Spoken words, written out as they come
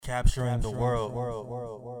Capturing the world.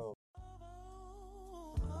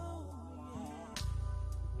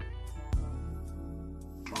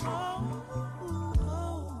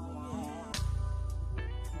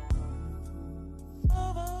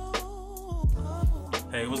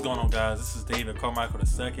 Hey, what's going on, guys? This is David Carmichael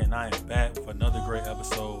II, and I am back with another great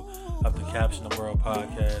episode of the Caption the World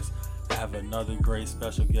podcast. I have another great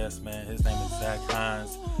special guest, man. His name is Zach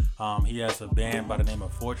Hines. He has a band by the name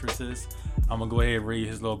of Fortresses. I'm going to go ahead and read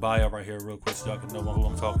his little bio right here real quick so y'all can know who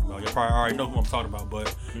I'm talking about. You probably already know who I'm talking about, but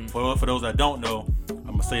for those that don't know, I'm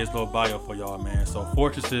going to say his little bio for y'all, man. So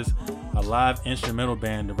Fortresses, a live instrumental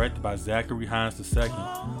band directed by Zachary Hines II,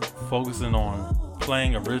 focusing on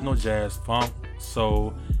playing original jazz, funk,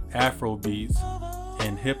 soul, Afro-beats,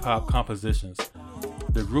 and hip-hop compositions.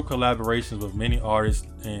 The group collaborations with many artists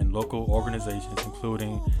and local organizations,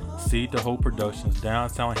 including SeedDaHope Productions,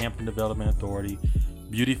 Downtown Hampton Development Authority,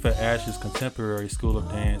 Beauty for Ashes Contemporary School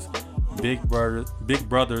of Dance, Big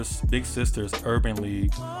Brothers, Big Sisters Urban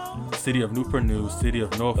League, City of Newport News, City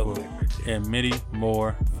of Norfolk, and many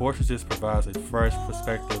more. Fortresses provides a fresh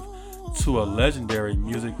perspective to a legendary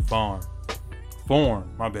music form.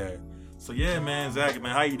 So yeah, man, Zach,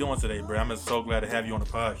 man, how you doing today, bro? I'm just so glad to have you on the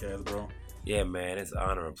podcast, bro. Yeah, man, it's an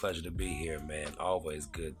honor and pleasure to be here, man. Always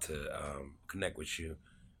good to connect with you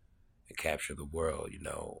and capture the world. You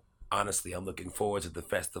know, honestly, I'm looking forward to the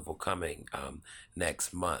festival coming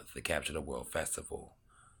next month, the Capture the World Festival.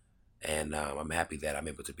 And I'm happy that I'm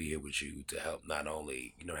able to be here with you to help not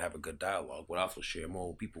only, have a good dialogue, but also share more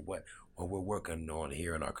with people what we're working on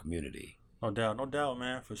here in our community. No doubt,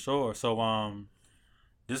 man, for sure. So,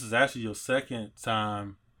 this is actually your second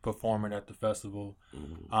time performing at the festival.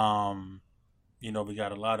 Mm-hmm. We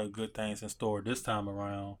got a lot of good things in store this time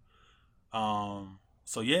around.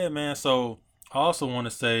 So yeah, man. So I also want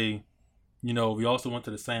to say, we also went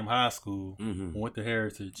to the same high school. Mm-hmm. Went to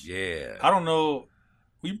Heritage. Yeah. I don't know.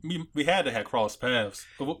 We had to have crossed paths.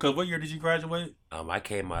 Cause what year did you graduate? I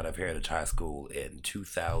came out of Heritage High School in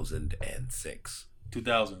 2006.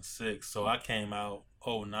 2006. So I came out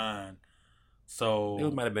 2009. So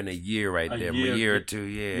it might have been a year right there, a year or two,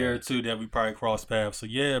 yeah. Year or two that we probably crossed paths. So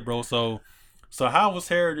yeah, bro. So how was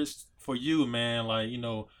Heritage for you, man? Like,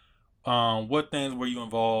 what things were you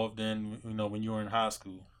involved in, when you were in high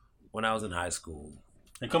school? When I was in high school.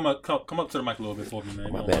 And come up to the mic a little bit for me,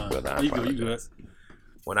 man. My bad, brother. You good.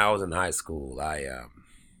 When I was in high school, I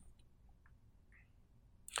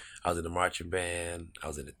was in the marching band. I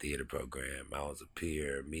was in the theater program. I was a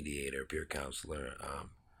peer mediator, peer counselor.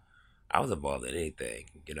 I was involved in anything,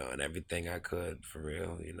 and everything I could, for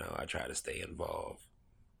real. I tried to stay involved.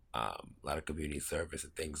 A lot of community service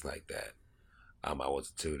and things like that. I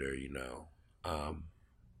was a tutor,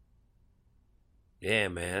 Yeah,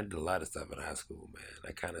 man, I did a lot of stuff in high school, man.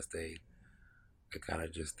 I kind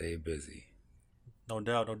of just stayed busy. No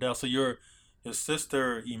doubt. So your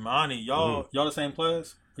sister Imani, y'all the same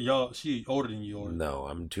class? She older than you? Or? No,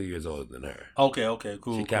 I'm 2 years older than her. Okay,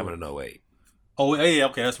 cool. She came in 08. Oh, yeah,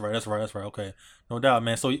 okay, that's right. Okay, no doubt,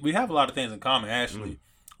 man. So we have a lot of things in common, actually.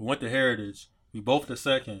 We went to Heritage. We both the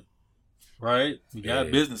second, right? We got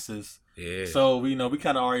businesses. Yeah. So, we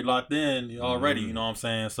kind of already locked in already, you know what I'm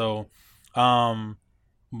saying? So,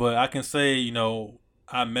 but I can say,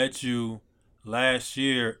 I met you last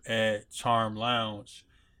year at Charm Lounge,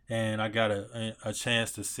 and I got a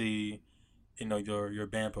chance to see, your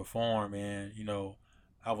band perform, and,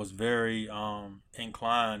 I was very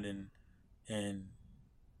inclined and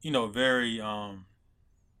very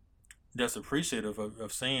just appreciative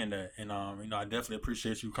of seeing that. And I definitely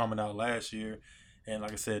appreciate you coming out last year, and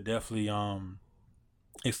like I said, definitely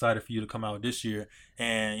excited for you to come out this year.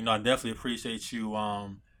 And I definitely appreciate you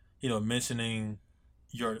mentioning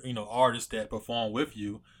your artists that perform with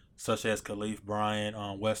you, such as Khalif Bryant,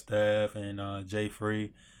 West Ave, and Jay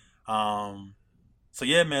Free. So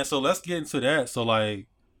yeah, man, so let's get into that. So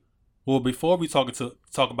well, before we talk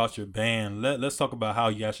about your band, let's talk about how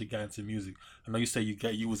you actually got into music. I know you say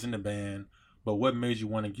you was in the band, but what made you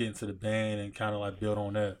want to get into the band and kind of build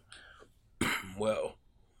on that? Well,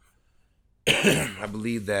 I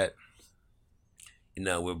believe that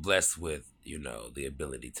we're blessed with the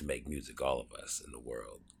ability to make music, all of us in the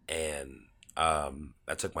world, and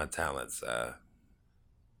I took my talents.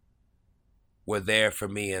 Were there for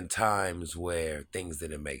me in times where things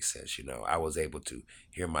didn't make sense. I was able to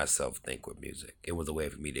hear myself think with music. It was a way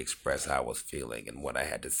for me to express how I was feeling and what I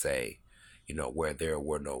had to say, where there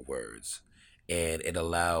were no words. And it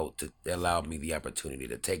allowed me the opportunity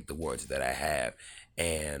to take the words that I have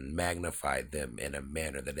and magnify them in a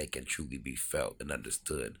manner that they can truly be felt and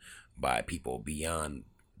understood by people beyond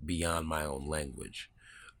my own language.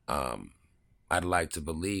 I'd like to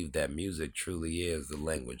believe that music truly is the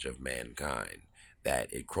language of mankind,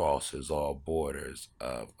 that it crosses all borders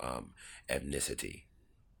of ethnicity.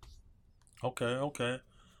 Okay, okay.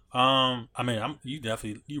 I mean,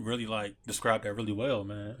 you really like described that really well,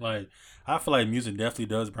 man. Like, I feel like music definitely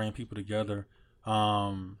does bring people together.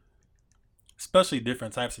 Um, Especially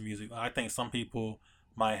different types of music. I think some people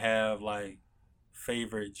might have like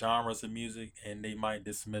favorite genres of music, and they might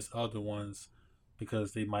dismiss other ones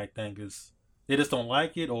because they might think they just don't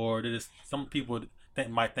like it, or they just some people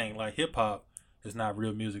might think like hip hop is not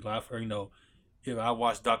real music. Like I've heard, if I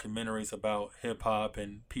watched documentaries about hip hop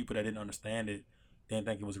and people that didn't understand it didn't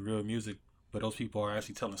think it was real music, but those people are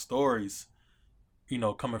actually telling stories,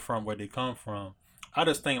 coming from where they come from. I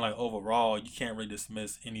just think like overall, you can't really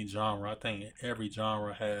dismiss any genre. I think every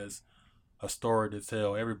genre has a story to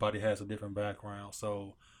tell. Everybody has a different background.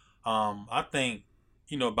 So, I think,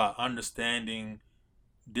 by understanding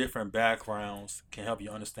different backgrounds can help you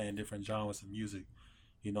understand different genres of music.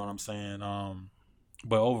 You know what I'm saying?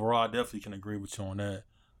 But overall, I definitely can agree with you on that.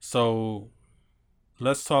 So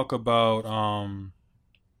let's talk about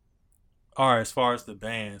all right, as far as the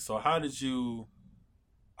band. So how did you?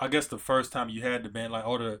 I guess the first time you had the band, like,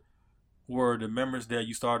 were the members that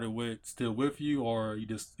you started with still with you, or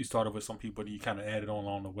you started with some people that you kind of added on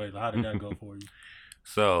along the way? Like, how did that go for you?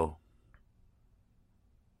 So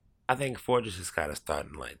I think Fortress is kind of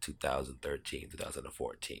starting like 2013,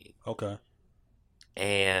 2014. Okay,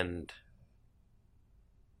 And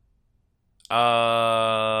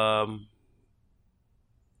um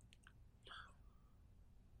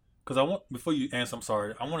because I want before you answer, I'm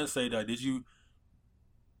sorry. I want to say that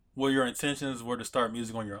were your intentions were to start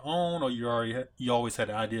music on your own, or you always had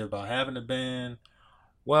the idea about having a band?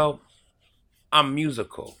 well, I'm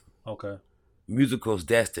musical. Okay, Musical's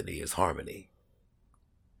destiny is harmony.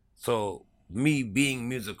 So me being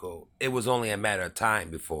musical, it was only a matter of time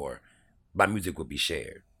before my music would be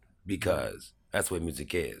shared, right. because that's what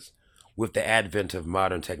music is. With the advent of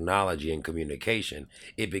modern technology and communication,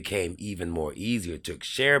 it became even more easier to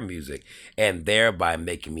share music, and thereby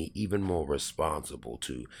making me even more responsible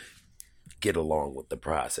to get along with the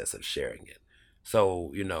process of sharing it.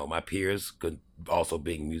 So, my peers could also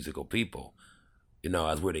being musical people,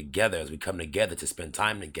 as we're together, as we come together to spend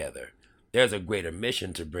time together, there's a greater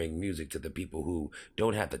mission to bring music to the people who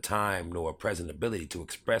don't have the time nor present ability to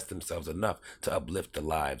express themselves enough to uplift the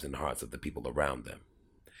lives and hearts of the people around them.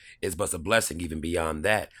 It's but a blessing even beyond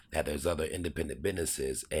that there's other independent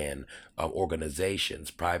businesses and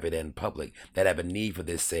organizations, private and public, that have a need for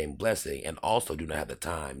this same blessing and also do not have the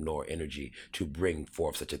time nor energy to bring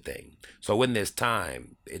forth such a thing. So in this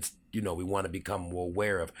time, it's we want to become more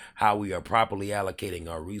aware of how we are properly allocating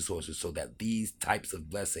our resources so that these types of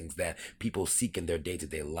blessings that people seek in their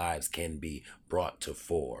day-to-day lives can be brought to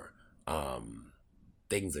fore.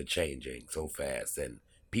 Things are changing so fast, and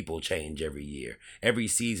people change every year. Every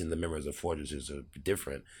season, the members of Fortresses are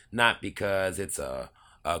different, not because it's a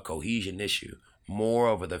cohesion issue, more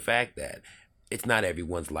over the fact that it's not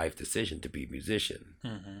everyone's life decision to be a musician,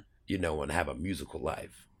 Mm-hmm. and have a musical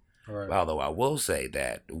life. Right. Although I will say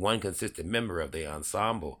that one consistent member of the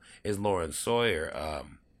ensemble is Lauren Sawyer.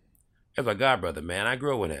 As my godbrother, man, I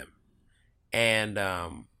grew up with him, and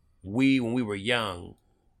when we were young,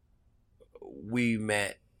 we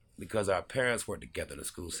met because our parents worked together in the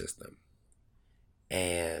school system,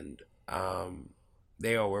 and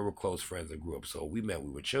they all were close friends and grew up. So we met,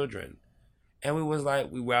 we were children, and we was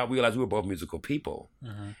like, we realized we were both musical people,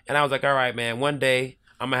 Mm-hmm. and I was like, all right, man, one day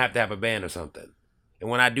I'm gonna have to have a band or something, and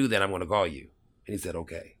when I do that, I'm gonna call you. And he said,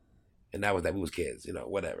 okay, and that was that. We was kids,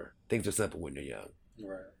 whatever. Things are simple when you're young.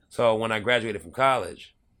 Right. So when I graduated from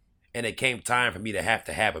college, and it came time for me to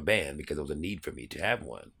have a band because there was a need for me to have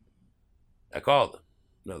one, I called him.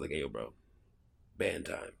 And I was like, hey, yo, bro, band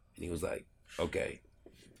time. And he was like, okay.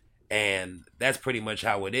 And that's pretty much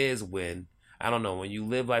how it is when, I don't know, when you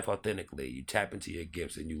live life authentically, you tap into your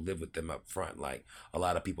gifts and you live with them up front. Like a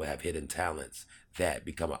lot of people have hidden talents that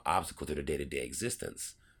become an obstacle to their day to day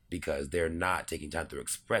existence because they're not taking time to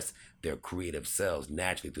express their creative selves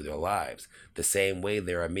naturally through their lives. The same way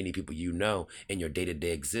there are many people in your day to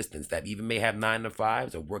day existence that even may have 9 to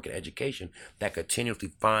 5s or work in education that continuously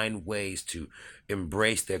find ways to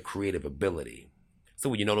embrace their creative ability. So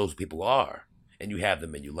when you know those people are, and you have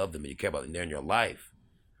them and you love them and you care about them and they're in your life,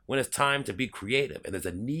 when it's time to be creative and there's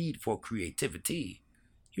a need for creativity,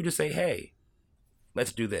 you just say, hey,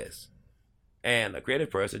 let's do this. And a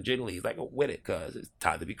creative person generally is like, oh, with it, because it's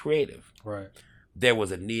time to be creative. Right. There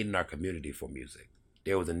was a need in our community for music.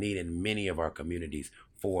 There was a need in many of our communities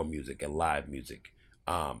for music and live music.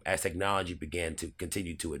 As technology began to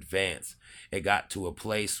continue to advance, it got to a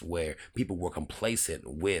place where people were complacent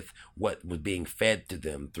with what was being fed to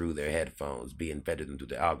them through their headphones, being fed to them through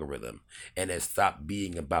the algorithm. And it stopped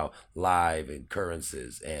being about live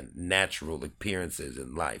occurrences and natural appearances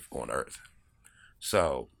in life on Earth.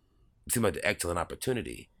 So it seemed like an excellent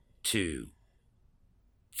opportunity to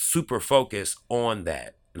super focus on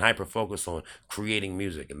that and hyper focus on creating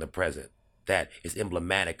music in the present that is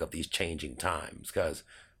emblematic of these changing times. Because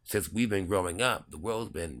since we've been growing up, the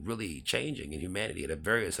world's been really changing in humanity at a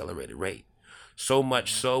very accelerated rate. So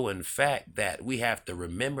much so, in fact, that we have to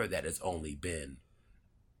remember that it's only been,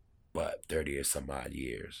 30 or some odd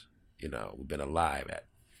years. We've been alive but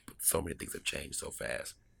so many things have changed so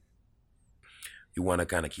fast. You want to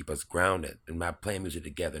kind of keep us grounded and not playing music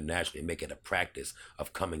together naturally, make it a practice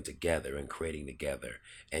of coming together and creating together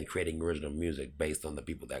and creating original music based on the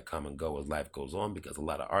people that come and go as life goes on, because a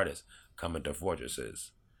lot of artists come into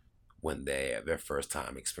Fortresses when they have their first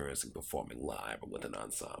time experiencing performing live or with an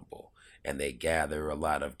ensemble, and they gather a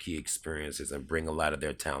lot of key experiences and bring a lot of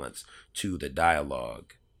their talents to the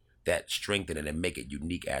dialogue that strengthen it and make it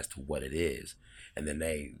unique as to what it is. And then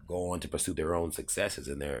they go on to pursue their own successes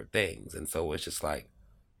and their things. And so it's just like,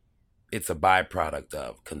 it's a byproduct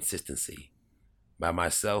of consistency. By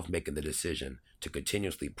myself making the decision to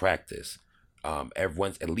continuously practice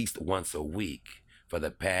at least once a week for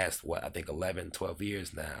the past, 11, 12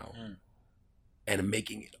 years now. And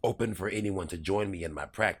making it open for anyone to join me in my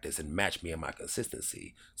practice and match me in my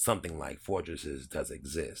consistency. Something like Fortresses does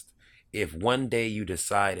exist. If one day you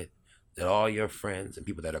decided that all your friends and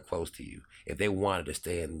people that are close to you, if they wanted to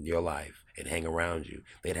stay in your life and hang around you,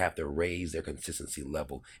 they'd have to raise their consistency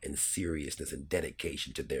level and seriousness and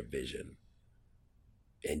dedication to their vision.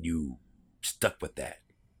 And you stuck with that.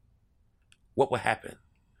 What would happen?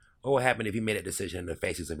 What would happen if you made a decision in the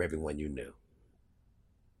faces of everyone you knew?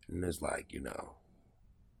 And it's like,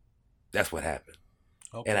 that's what happened.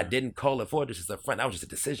 Okay. And I didn't call it Fortresses up front. That was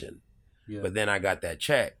just a decision. Yeah. But then I got that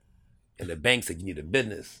check and the bank said you need a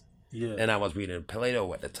business. Yeah. And I was reading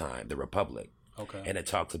Plato at the time, The Republic. Okay. And it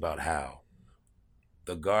talks about how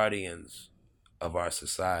the guardians of our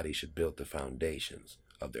society should build the foundations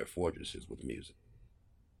of their fortresses with music.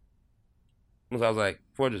 So I was like,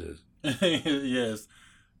 Fortresses. Yes.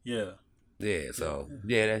 Yeah. Yeah. So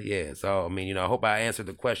yeah. So I hope I answered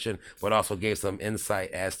the question, but also gave some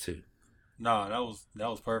insight as to. No, that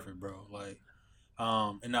was perfect, bro. Like,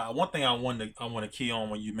 and now one thing I want to key on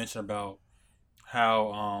when you mentioned about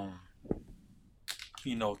how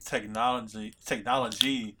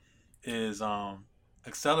technology is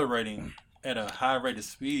accelerating at a high rate of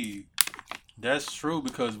speed. That's true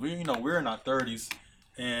because we're in our 30s,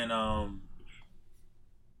 and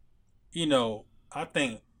I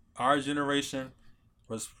think our generation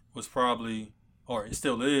was probably, or it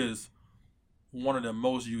still is, one of the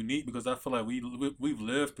most unique, because I feel like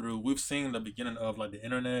we've seen the beginning of like the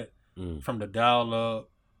internet, from the dial up,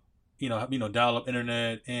 dial up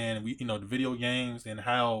internet, and the video games, and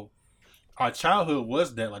how our childhood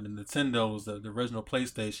was that, like the Nintendos, the original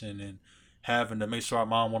PlayStation, and having to make sure our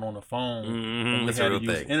mom went on the phone when we had to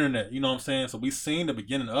use internet. You know what I'm saying? So we seen the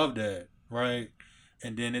beginning of that, right?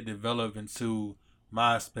 And then it developed into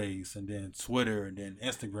MySpace, and then Twitter, and then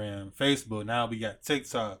Instagram, Facebook. Now we got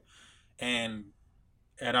TikTok, and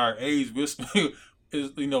at our age,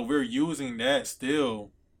 we're using that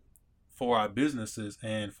still for our businesses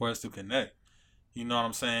and for us to connect. You know what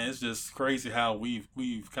I'm saying? It's just crazy how we've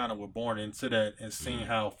kind of were born into that and seeing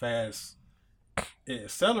how fast it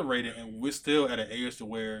accelerated, and we're still at an age to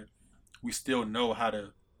where we still know how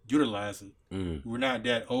to utilize it. We're not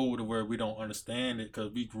that old to where we don't understand it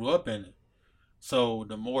because we grew up in it. So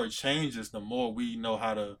the more it changes, the more we know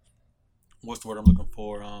how to, what's the word I'm looking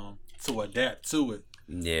for, to adapt to it.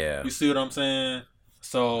 Yeah. You see what I'm saying?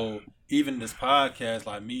 So even this podcast,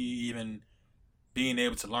 like me even being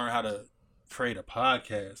able to learn how to create a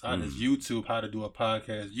podcast, I just YouTube how to do a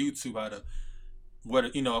podcast, YouTube how to,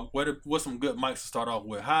 what's some good mics to start off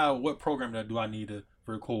with, what program do I need to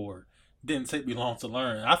record. Didn't take me long to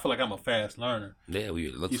learn. I feel like I'm a fast learner. Yeah,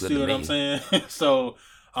 you see what I'm saying? So,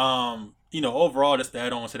 overall, just to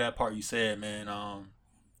add on to that part you said, man,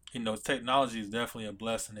 technology is definitely a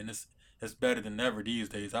blessing, and it's better than ever these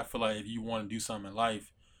days. I feel like if you want to do something in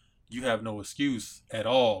life, you have no excuse at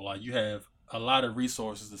all. Like, you have a lot of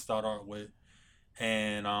resources to start out with,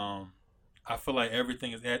 and I feel like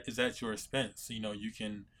everything is at your expense. You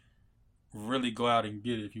can really go out and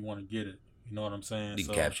get it if you want to get it. You know what I'm saying? You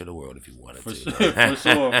can capture the world if you wanted to.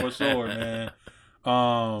 For sure, man.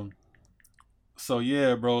 So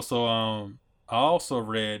yeah, bro. So I also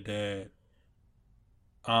read that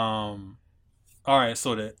All right,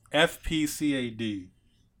 so the FPCAD,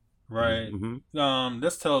 right? Mm-hmm.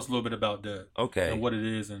 Let's tell us a little bit about that and Okay. what it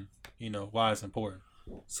is, and why it's important.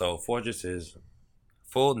 So Fortress's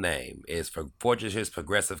full name is for Fortress's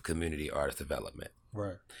Progressive Community Artist Development.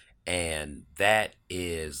 Right. And that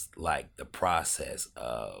is like the process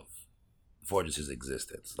of Fortress's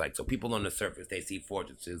existence. Like, so people on the surface, they see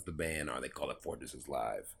Fortress's, the band, or they call it Fortress's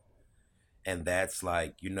Live. And that's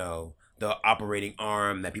like, the operating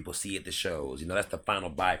arm that people see at the shows. That's the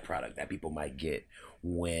final byproduct that people might get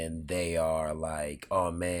when they are like,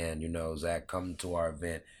 oh man, Zach, come to our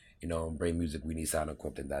event, bring music, we need sound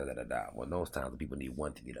equipment, da da da da. Well, those times people need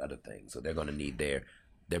one thing, need other things. So they're gonna need their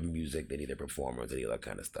music, they need their performers, they need all that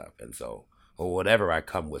kind of stuff. And so, or whatever I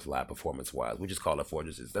come with live performance wise, we just call it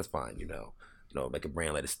Fortresses. That's fine, make a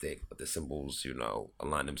brand, let it stick, let the symbols,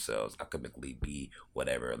 align themselves, alchemically be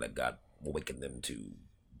whatever, let God awaken them to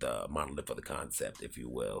the monolith of the concept, if you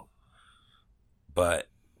will. But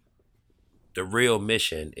the real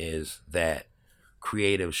mission is that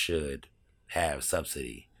creatives should have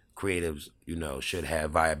subsidy. Creatives, should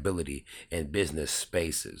have viability in business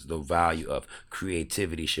spaces. The value of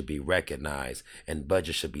creativity should be recognized, and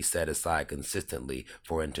budget should be set aside consistently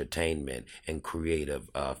for entertainment and creative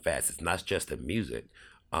facets, not just the music,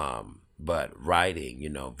 but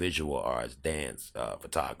writing, visual arts, dance,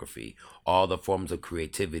 photography, all the forms of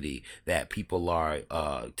creativity that people are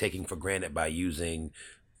taking for granted by using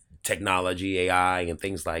technology, AI, and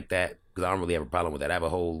things like that. Because I don't really have a problem with that. I have a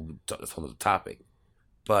whole topic.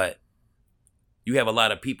 But you have a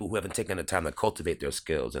lot of people who haven't taken the time to cultivate their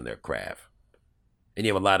skills and their craft. And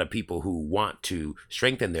you have a lot of people who want to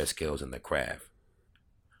strengthen their skills in their craft.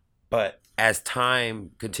 But as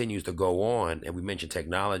time continues to go on, and we mentioned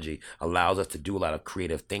technology allows us to do a lot of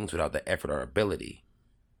creative things without the effort or ability.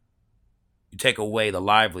 You take away the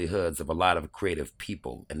livelihoods of a lot of creative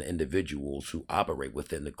people and individuals who operate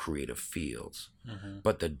within the creative fields. Mm-hmm.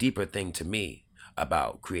 But the deeper thing to me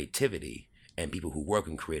about creativity and people who work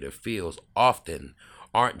in creative fields often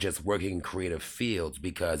aren't just working in creative fields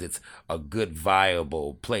because it's a good,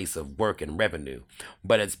 viable place of work and revenue,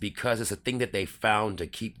 but it's because it's a thing that they found to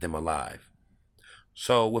keep them alive.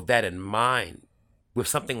 So with that in mind, with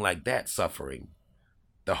something like that suffering,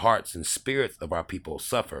 the hearts and spirits of our people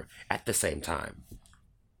suffer at the same time.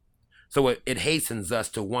 So it hastens us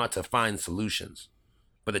to want to find solutions.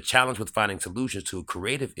 But the challenge with finding solutions to a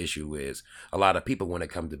creative issue is a lot of people, when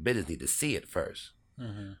it comes to business, need to see it first.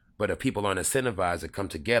 Mm-hmm. But if people aren't incentivized to come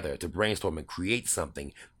together to brainstorm and create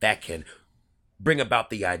something that can bring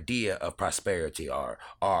about the idea of prosperity or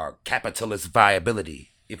capitalist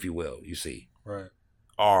viability, if you will, you see, Right.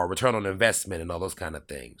 or return on investment and all those kind of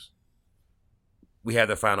things, we have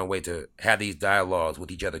to find a way to have these dialogues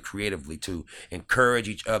with each other creatively to encourage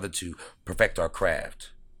each other to perfect our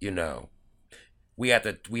craft. We have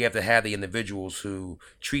to have the individuals who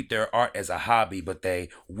treat their art as a hobby, but they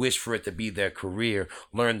wish for it to be their career,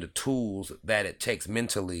 learn the tools that it takes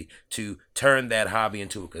mentally to turn that hobby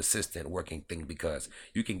into a consistent working thing, because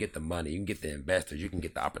you can get the money, you can get the investors, you can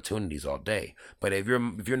get the opportunities all day. But if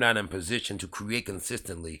you're not in position to create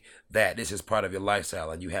consistently, that this is part of your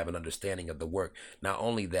lifestyle and you have an understanding of the work, not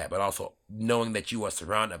only that, but also knowing that you are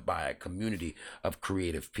surrounded by a community of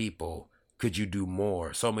creative people, could you do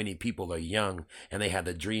more? So many people are young and they have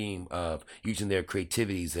the dream of using their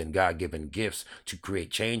creativities and God-given gifts to create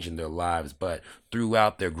change in their lives. But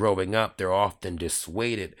throughout their growing up, they're often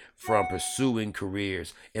dissuaded from pursuing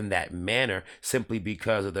careers in that manner simply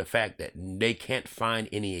because of the fact that they can't find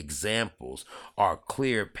any examples or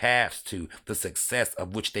clear paths to the success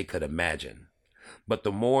of which they could imagine. But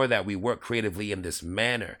the more that we work creatively in this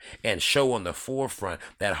manner and show on the forefront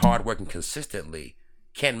that hard working consistently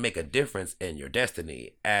can make a difference in your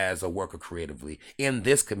destiny as a worker creatively in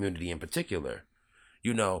this community in particular,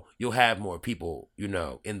 you'll have more people,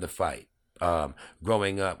 in the fight,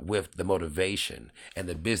 growing up with the motivation and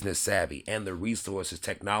the business savvy and the resources,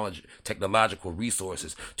 technological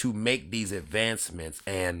resources to make these advancements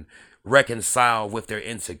and reconcile with their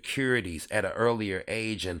insecurities at an earlier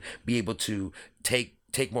age and be able to take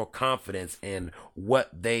more confidence in what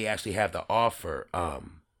they actually have to offer,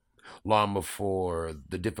 long before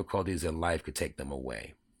the difficulties in life could take them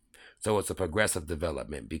away. So it's a progressive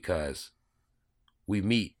development because we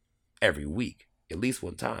meet every week, at least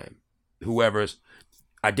one time. Whoever's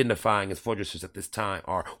identifying as Fortresses at this time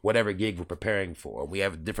or whatever gig we're preparing for. We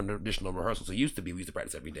have different additional rehearsals. It used to be we used to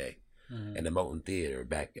practice every day. Mm-hmm. In the Moulton Theater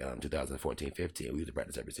back 2014-15, we used to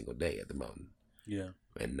practice every single day at the Moulton. Yeah.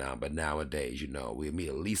 But nowadays, we meet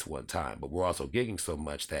at least one time. But we're also gigging so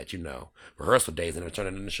much that rehearsal days and they're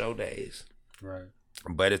turning into show days. Right.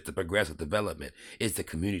 but it's the progressive development. It's the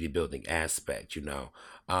community building aspect,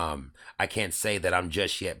 I can't say that I'm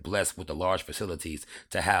just yet blessed with the large facilities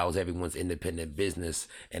to house everyone's independent business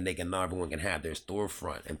and everyone can have their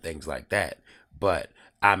storefront and things like that. But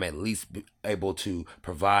I'm at least able to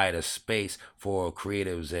provide a space for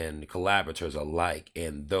creatives and collaborators alike,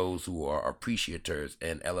 and those who are appreciators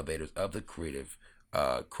and elevators of the creative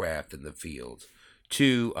craft in the fields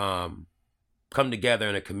to come together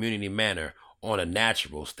in a community manner on a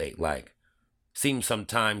natural state. Like, seems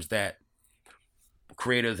sometimes that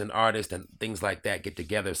creators and artists and things like that get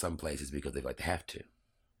together some places because they like to have to.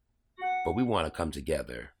 But we want to come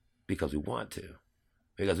together because we want to.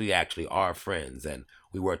 Because we actually are friends and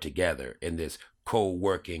we work together in this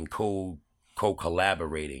co-working,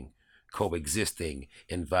 co-collaborating, coexisting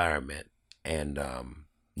environment. And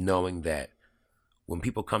knowing that when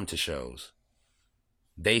people come to shows,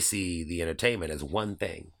 they see the entertainment as one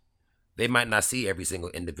thing. They might not see every single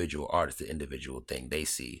individual artist, the individual thing. They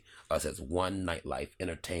see us as one nightlife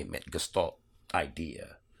entertainment gestalt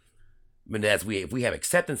idea. But if we have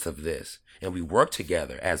acceptance of this and we work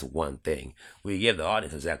together as one thing, we give the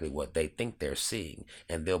audience exactly what they think they're seeing,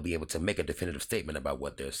 and they'll be able to make a definitive statement about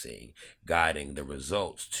what they're seeing, guiding the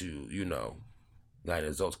results guiding the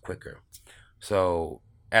results quicker. So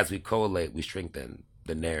as we collate, we strengthen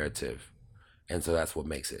the narrative, and so that's what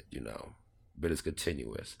makes it, But it's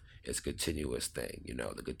continuous. It's a continuous thing,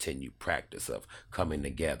 the continued practice of coming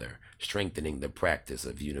together, strengthening the practice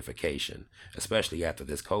of unification, especially after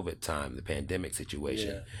this COVID time, the pandemic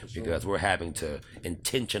situation, because we're having to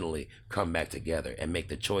intentionally come back together and make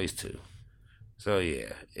the choice to. So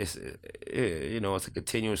yeah, it's a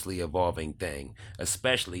continuously evolving thing,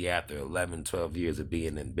 especially after 11, 12 years of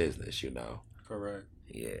being in business. Correct.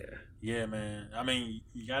 Yeah. Yeah, man. I mean,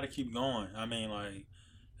 you got to keep going. I mean, like,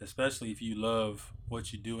 especially if you love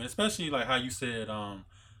what you do, and especially like how you said,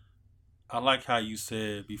 I like how you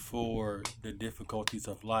said before the difficulties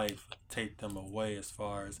of life take them away. As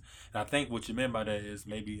far as, and I think what you meant by that is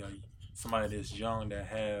maybe somebody that's young that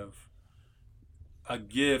have a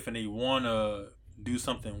gift and they want to do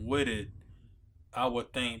something with it. I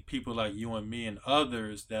would think people like you and me and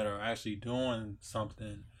others that are actually doing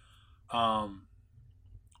something, um,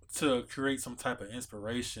 to create some type of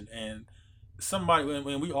inspiration and somebody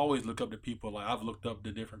when we always look up to people. Like, I've looked up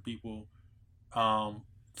to different people, um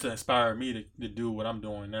to inspire me to do what I'm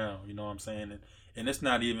doing now. You know what I'm saying? And it's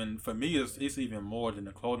not even for me. It's even more than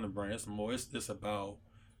the clothing brand. It's more. It's about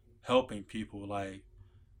helping people. Like,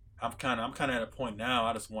 I'm kind of at a point now.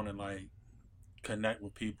 I just want to like connect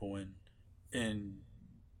with people and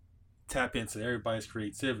tap into everybody's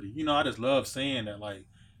creativity. I just love seeing that. Like,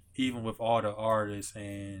 even with all the artists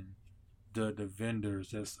and the vendors,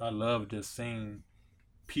 just I love just seeing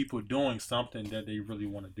people doing something that they really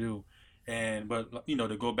want to do. And but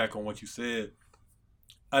to go back on what you said,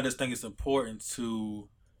 I just think it's important to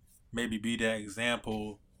maybe be that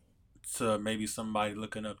example to maybe somebody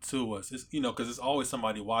looking up to us. It's because it's always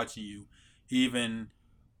somebody watching you. Even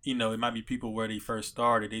it might be people where they first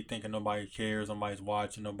started, they thinking nobody cares, nobody's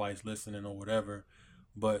watching, nobody's listening or whatever.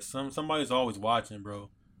 But somebody's always watching,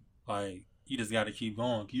 bro. Like, you just got to keep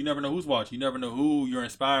going. You never know who's watching. You never know who you're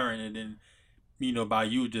inspiring, and then by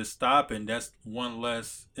you just stopping, that's one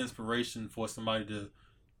less inspiration for somebody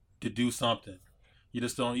to do something. You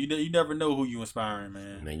just don't. You never know who you inspiring,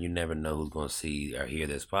 man. Man, you never know who's going to see or hear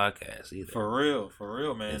this podcast either. For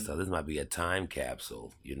real, man. And so this might be a time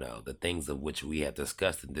capsule. The things of which we have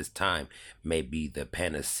discussed in this time may be the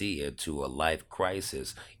panacea to a life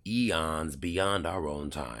crisis eons beyond our own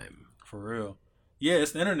time. For real. Yeah,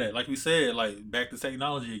 it's the internet. Like we said, like, back to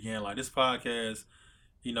technology again. Like, this podcast,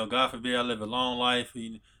 God forbid I live a long life,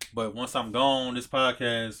 but once I'm gone, this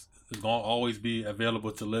podcast is going to always be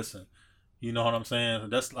available to listen. You know what I'm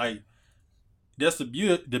saying? That's the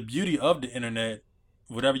beauty of the internet.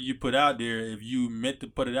 Whatever you put out there, if you meant to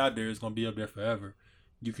put it out there, it's going to be up there forever.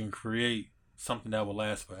 You can create something that will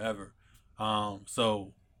last forever.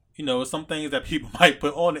 So, some things that people might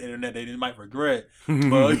put on the internet they might regret,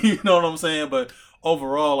 but you know what I'm saying? But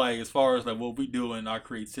overall, like, as far as like what we do in our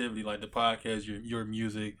creativity, like the podcast, your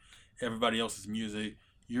music, everybody else's music,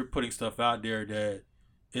 you're putting stuff out there that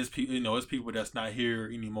it's people that's not here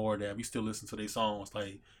anymore that we still listen to their songs.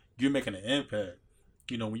 Like, you're making an impact.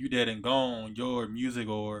 When you dead and gone, your music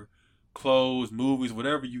or clothes, movies,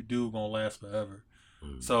 whatever you do, gonna last forever.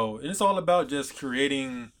 So, and it's all about just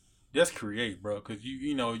creating. Just create, bro, because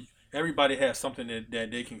everybody has something that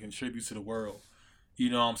they can contribute to the world. You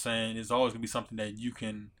know what I'm saying? It's always gonna be something that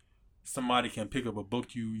somebody can pick up a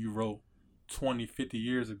book you wrote 20, 50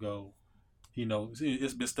 years ago.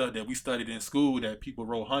 It's been stuff that we studied in school that people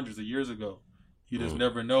wrote hundreds of years ago. You just Mm.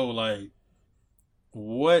 never know, like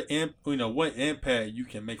what impact you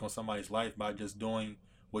can make on somebody's life by just doing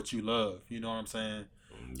what you love. You know what I'm saying?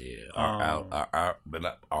 Yeah, Um,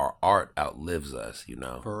 our art outlives us, you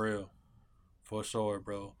know. for real, for sure,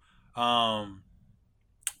 bro. Um,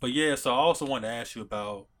 but yeah, so I also wanted to ask you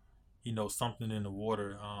about something in the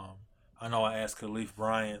water. I know I asked Khalif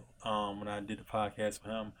Bryant when I did the podcast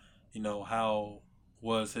with him, how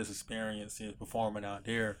was his experience in performing out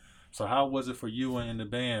there. So how was it for you and the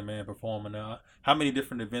band, man, performing out? How many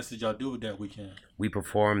different events did y'all do that weekend? We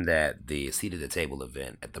performed at the Seat at the Table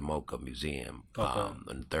event at the Mocha Museum Okay.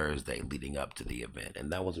 on Thursday leading up to the event, and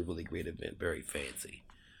that was a really great event, very fancy.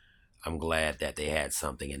 I'm glad that they had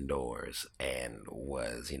something indoors and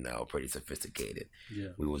was, pretty sophisticated. Yeah.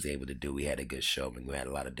 We had a good showing. We had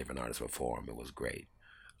a lot of different artists perform. It was great.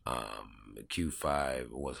 Q5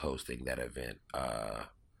 was hosting that event. Let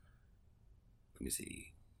me see.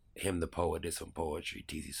 Him the Poet did some poetry.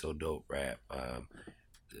 TC So Dope rap.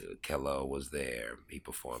 Kello was there. He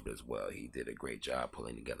performed as well. He did a great job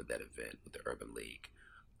pulling together that event with the Urban League.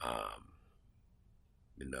 Um,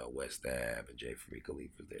 West Ave and Jay Free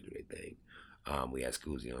Khalif was there to do their thing. We had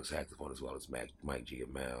Scoozy on saxophone as well as Mike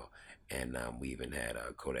GML. And we even had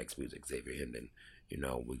Codex Music, Xavier Hendon.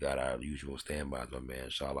 We got our usual standbys. My man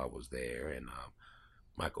Shala was there, and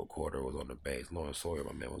Michael Corder was on the bass. Lawrence Sawyer,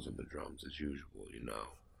 my man, was on the drums as usual.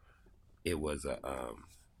 It was a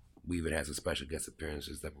we even had some special guest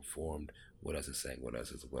appearances that performed with us and sang with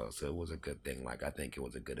us as well. So it was a good thing. Like, I think it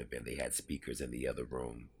was a good event. They had speakers in the other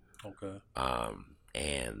room. Okay.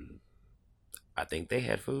 And I think they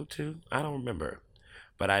had food too. I don't remember.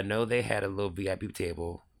 But I know they had a little VIP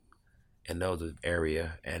table in those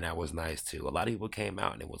area, and that was nice too. A lot of people came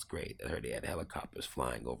out, and it was great. I heard they had helicopters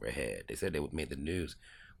flying overhead. They said they would make the news,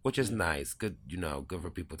 which is Yeah. nice. Good, good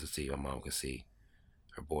for people to see. My mom could see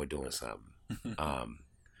her boy doing something.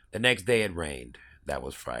 The next day it rained. That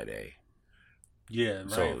was Friday. Yeah,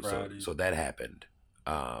 So right, so Friday. so that happened.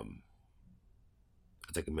 I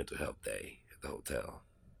took a mental health day at the hotel.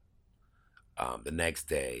 The next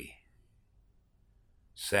day,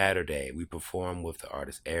 Saturday, we performed with the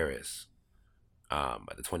artist Eris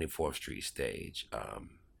at the 24th Street stage.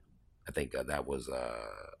 I think that was,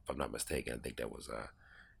 if I'm not mistaken, I think that was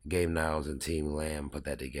Game Niles and Team Lamb put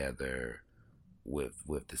that together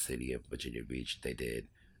with the city of Virginia Beach. They did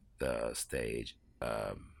the stage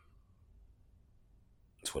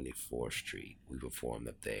 24th Street. We performed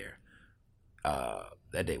up there.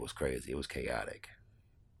 That day was crazy. It was chaotic.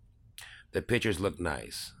 The pictures looked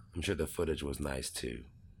nice. I'm sure the footage was nice too,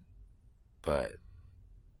 but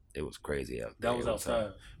it was crazy out That there. was It was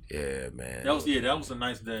outside. yeah, man. That was a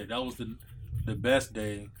nice day. That was the best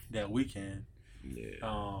day that weekend. Yeah.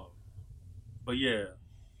 Um, but yeah.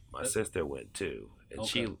 My That, sister went too, and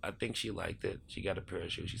okay. I think she liked it. She got a pair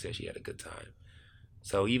of shoes. She said she had a good time.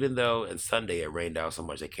 So even though on Sunday it rained out so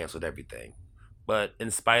much, they canceled everything. But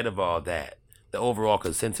in spite of all that, the overall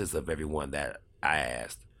consensus of everyone that I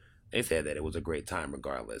asked, they said that it was a great time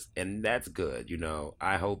regardless. And that's good.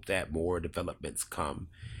 I hope that more developments come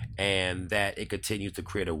and that it continues to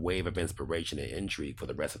create a wave of inspiration and intrigue for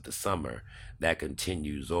the rest of the summer that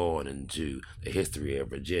continues on into the history of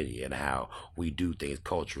Virginia and how we do things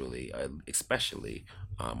culturally, especially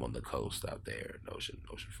on the coast out there,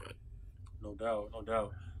 oceanfront. No doubt, no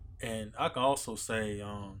doubt. And I can also say,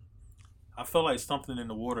 I feel like something in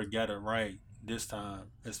the water got it right this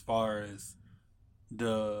time, as far as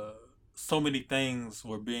the so many things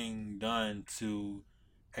were being done to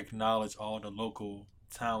acknowledge all the local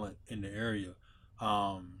talent in the area.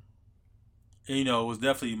 Um, it was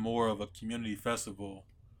definitely more of a community festival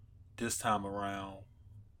this time around.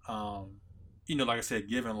 Um, like I said,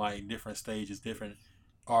 giving like different stages, different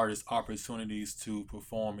artists opportunities to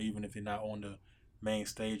perform, even if they're not on the main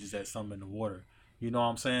stages at some in the water. You know what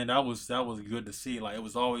I'm saying? That was good to see. Like it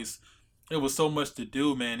was so much to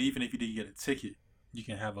do, man. Even if you didn't get a ticket, you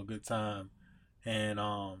can have a good time. And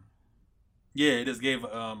yeah, it just gave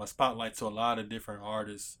a spotlight to a lot of different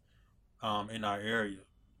artists in our area.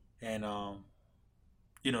 And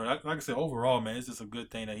like I said, overall, man, it's just a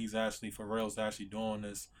good thing that he's actually for real is actually doing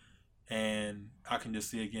this, and I can just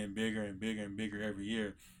see it getting bigger and bigger and bigger every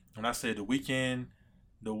year. When I said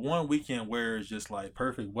the one weekend where it's just like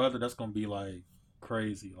perfect weather, that's gonna be like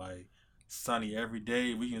crazy, like sunny every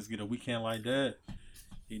day. We can just get a weekend like that,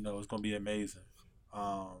 it's gonna be amazing.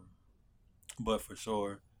 Um, but for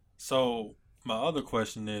sure. So my other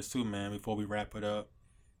question is too, man. Before we wrap it up,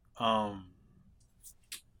 um,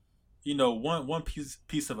 one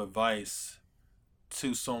piece of advice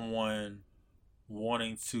to someone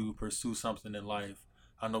wanting to pursue something in life.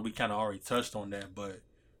 I know we kind of already touched on that, but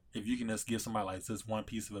if you can just give somebody like this one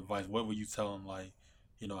piece of advice, what would you tell them? Like,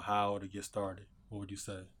 how to get started? What would you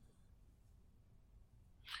say?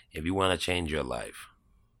 If you want to change your life,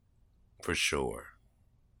 for sure,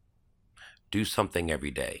 do something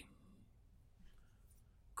every day.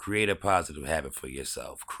 Create a positive habit for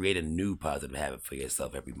yourself. Create a new positive habit for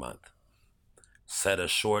yourself every month. Set a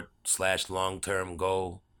short/long-term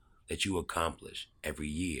goal that you accomplish every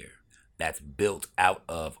year. That's built out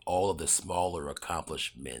of all of the smaller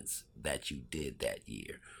accomplishments that you did that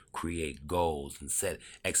year. Create goals and set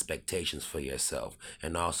expectations for yourself.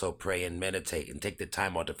 And also pray and meditate and take the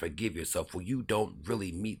time out to forgive yourself when you don't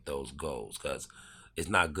really meet those goals, because it's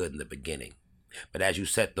not good in the beginning. But as you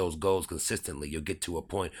set those goals consistently, you'll get to a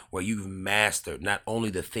point where you've mastered not only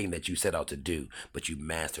the thing that you set out to do, but you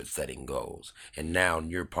mastered setting goals. And now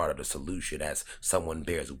you're part of the solution as someone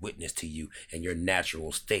bears witness to you in your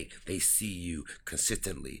natural state. They see you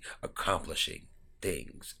consistently accomplishing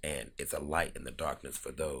things, and it's a light in the darkness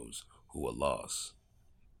for those who are lost.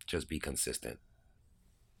 Just be consistent.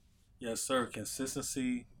 Yes, sir.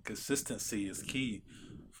 Consistency is key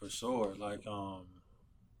for sure. Like,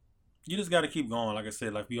 you just got to keep going. Like I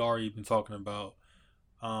said, like we already been talking about,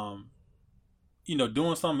 um,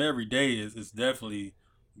 doing something every day is definitely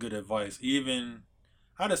good advice. Even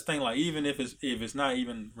I just think like even if it's not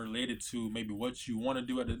even related to maybe what you want to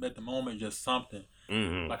do at the moment, just something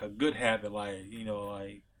Mm-hmm. like a good habit, like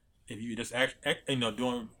like if you just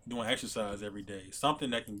doing exercise every day, something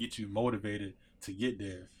that can get you motivated to get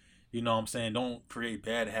there. You know what I'm saying? Don't create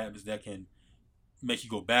bad habits that can make you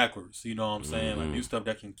go backwards. You know what I'm saying? Like Mm-hmm. do stuff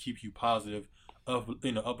that can keep you positive,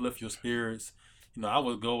 uplift your spirits. I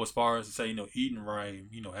would go as far as to say, eating right,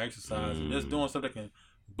 exercising, just Mm. doing stuff that can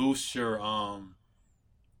boost your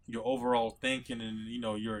overall thinking and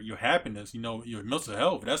your happiness. Your mental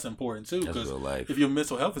health. That's important too, That's because real if life. your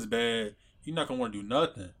mental health is bad, you're not gonna want to do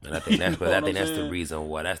nothing. And I think you know that's but I what I'm think saying? that's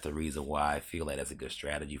the reason why I feel like that's a good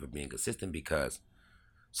strategy for being consistent, because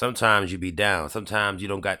sometimes you be down. Sometimes you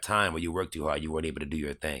don't got time, or you work too hard, you weren't able to do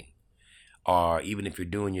your thing. Or even if you're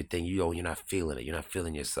doing your thing, you're not feeling it. You're not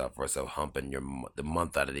feeling yourself, or so humping the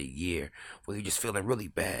month out of the year where you're just feeling really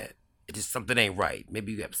bad. It just something ain't right.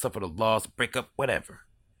 Maybe you have suffered a loss, breakup, whatever.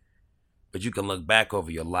 But you can look back over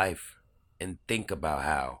your life and think about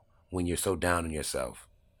how when you're so down on yourself,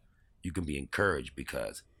 you can be encouraged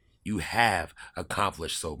because you have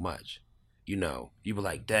accomplished so much. You were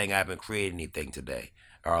like, dang, I haven't created anything today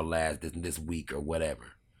or last this week or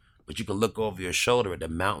whatever. But you can look over your shoulder at the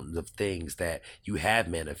mountains of things that you have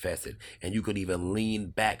manifested, and you could even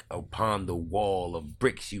lean back upon the wall of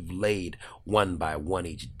bricks you've laid one by one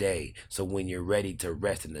each day. So when you're ready to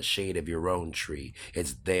rest in the shade of your own tree,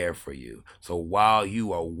 it's there for you. So while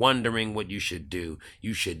you are wondering what you should do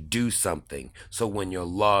something. So when you're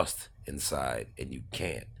lost inside and you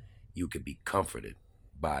can't, you can be comforted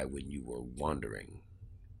by when you were wandering.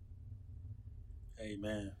 Hey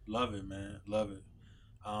man, love it, man, love it.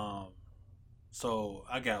 Um, so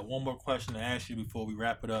I got one more question to ask you before we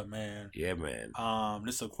wrap it up, man. Yeah, man.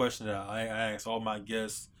 This is a question that I ask all my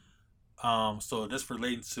guests. So this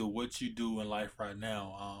relating to what you do in life right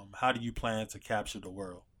now. How do you plan to capture the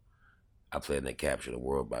world? I plan to capture the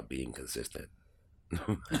world by being consistent.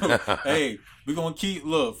 Hey, we're gonna keep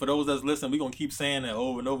look for those that's listening. We're gonna keep saying that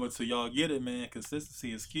over and over until y'all get it, man.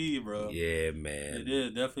 Consistency is key, bro. Yeah, It man. is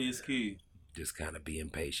definitely is key. Just kind of being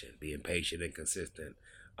patient and consistent.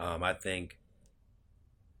 I think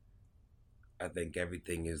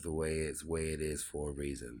everything is the way it is for a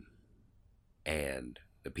reason, and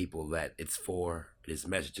the people that it's for, this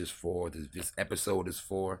message is for, this episode is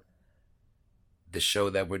for, the show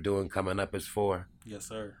that we're doing coming up is for. Yes,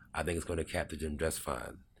 sir. I think it's going to capture them just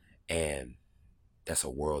fine, and that's a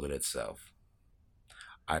world in itself.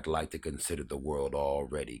 I'd like to consider the world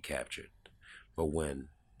already captured. But when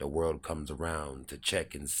the world comes around to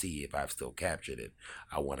check and see if I've still captured it,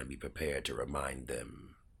 I want to be prepared to remind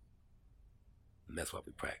them. And that's what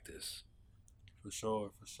we practice. For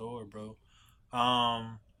sure, bro.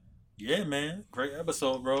 Um, yeah, man. Great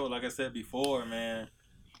episode, bro. Like I said before, man.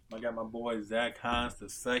 I got my boy Zach Hines the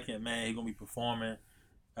second, man. He gonna be performing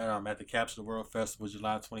at the Capture the World Festival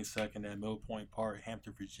July 22nd at Mill Point Park,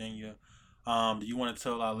 Hampton, Virginia. Do you want to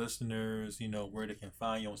tell our listeners, where they can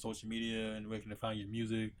find you on social media and where they can find your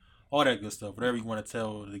music, all that good stuff, whatever you want to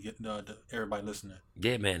tell to get everybody listening.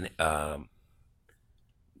 Yeah, man.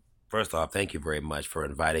 First off, thank you very much for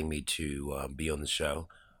inviting me to be on the show.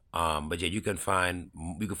 But yeah, you can find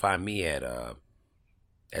me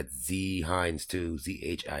at Z Hines 2,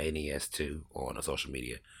 ZHINES 2 on social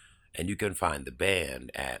media. And you can find the band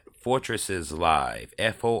at Fortresses Live,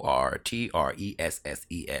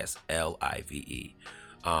 FORTRESSESLIVE.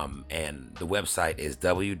 And the website is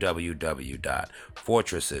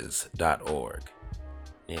www.fortresses.org.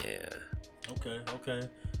 Yeah. Okay.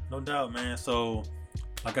 No doubt, man. So,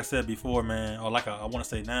 like I said before, man, or like I want to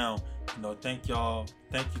say now, thank you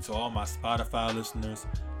to all my Spotify listeners,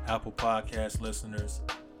 Apple Podcast listeners,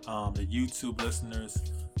 the YouTube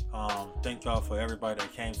listeners. Thank y'all for everybody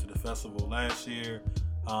that came to the festival last year.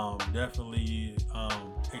 Definitely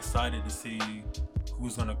excited to see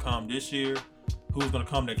who's gonna come this year, who's gonna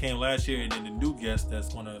come that came last year, and then the new guest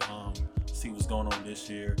that's gonna see what's going on this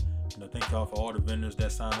year. Thank y'all for all the vendors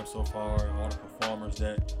that signed up so far, all the performers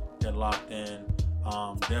that locked in.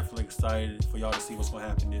 Definitely excited for y'all to see what's gonna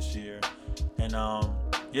happen this year. And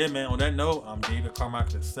yeah, man, on that note, I'm David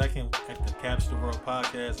Carmichael II at the Capture the World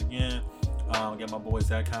podcast again. Got my boy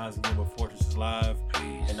Zach Hines again with Fortresses Live.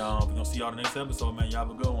 Peace. And we're gonna see y'all in the next episode, man. Y'all have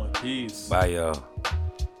a good one. Peace. Bye, y'all.